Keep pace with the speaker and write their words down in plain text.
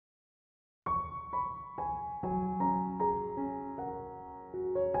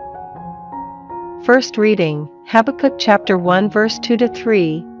First reading, Habakkuk chapter 1 verse 2 to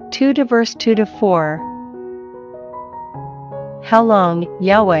 3, 2 to verse 2 to 4. How long,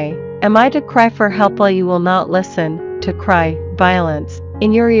 Yahweh, am I to cry for help while you will not listen, to cry violence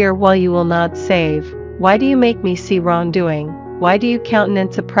in your ear while you will not save? Why do you make me see wrongdoing? Why do you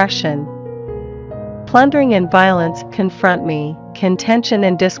countenance oppression? Plundering and violence confront me, contention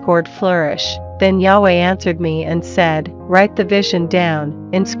and discord flourish. Then Yahweh answered me and said, Write the vision down,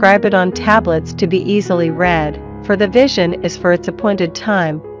 inscribe it on tablets to be easily read, for the vision is for its appointed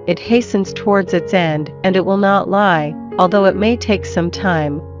time, it hastens towards its end, and it will not lie, although it may take some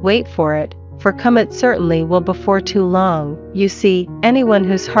time, wait for it, for come it certainly will before too long. You see, anyone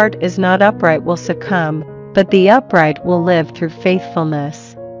whose heart is not upright will succumb, but the upright will live through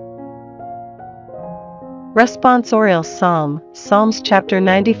faithfulness. Responsorial Psalm, Psalms chapter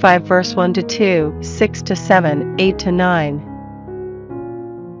 95 verse 1 to 2, 6 to 7, 8 to 9.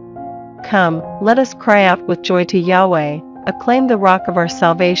 Come, let us cry out with joy to Yahweh, acclaim the rock of our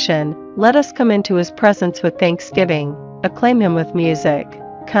salvation, let us come into his presence with thanksgiving, acclaim him with music.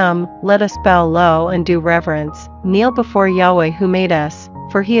 Come, let us bow low and do reverence, kneel before Yahweh who made us,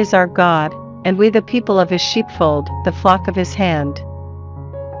 for he is our God, and we the people of his sheepfold, the flock of his hand.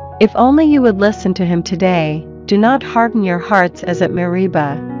 If only you would listen to him today, do not harden your hearts as at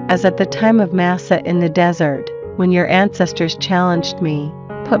Meribah, as at the time of Massah in the desert, when your ancestors challenged me,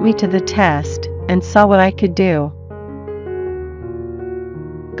 put me to the test, and saw what I could do.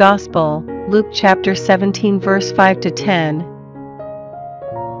 Gospel, Luke chapter 17 verse 5 to 10.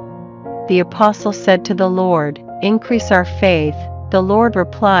 The apostle said to the Lord, Increase our faith. The Lord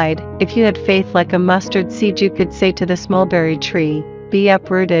replied, If you had faith like a mustard seed, you could say to this mulberry tree, Be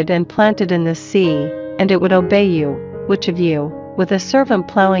uprooted and planted in the sea, and it would obey you. Which of you, with a servant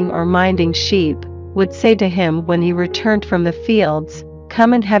plowing or minding sheep, would say to him when he returned from the fields,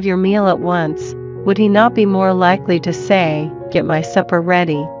 Come and have your meal at once? Would he not be more likely to say, Get my supper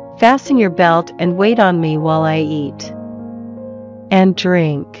ready, fasten your belt and wait on me while I eat and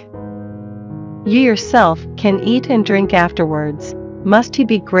drink? You yourself can eat and drink afterwards. Must he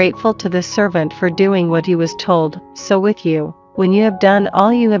be grateful to the servant for doing what he was told? So with you, when you have done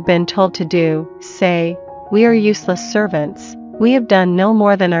all you have been told to do, say, We are useless servants, we have done no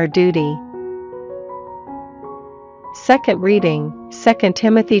more than our duty. Second reading, 2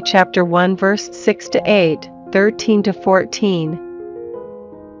 Timothy chapter 1 verse 6 to 8, 13 to 14.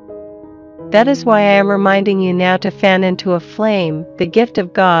 That is why I am reminding you now to fan into a flame the gift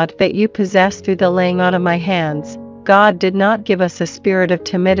of God that you possess through the laying on of my hands. God did not give us a spirit of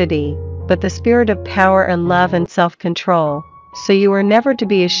timidity, but the spirit of power and love and self-control. So you are never to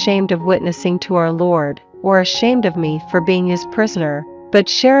be ashamed of witnessing to our Lord, or ashamed of me for being his prisoner, but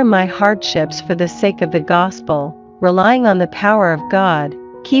share in my hardships for the sake of the gospel, relying on the power of God.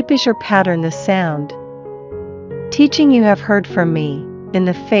 Keep as your pattern the sound teaching you have heard from me, in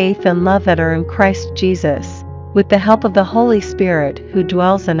the faith and love that are in Christ Jesus. With the help of the Holy Spirit who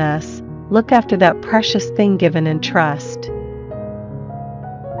dwells in us, look after that precious thing given in trust.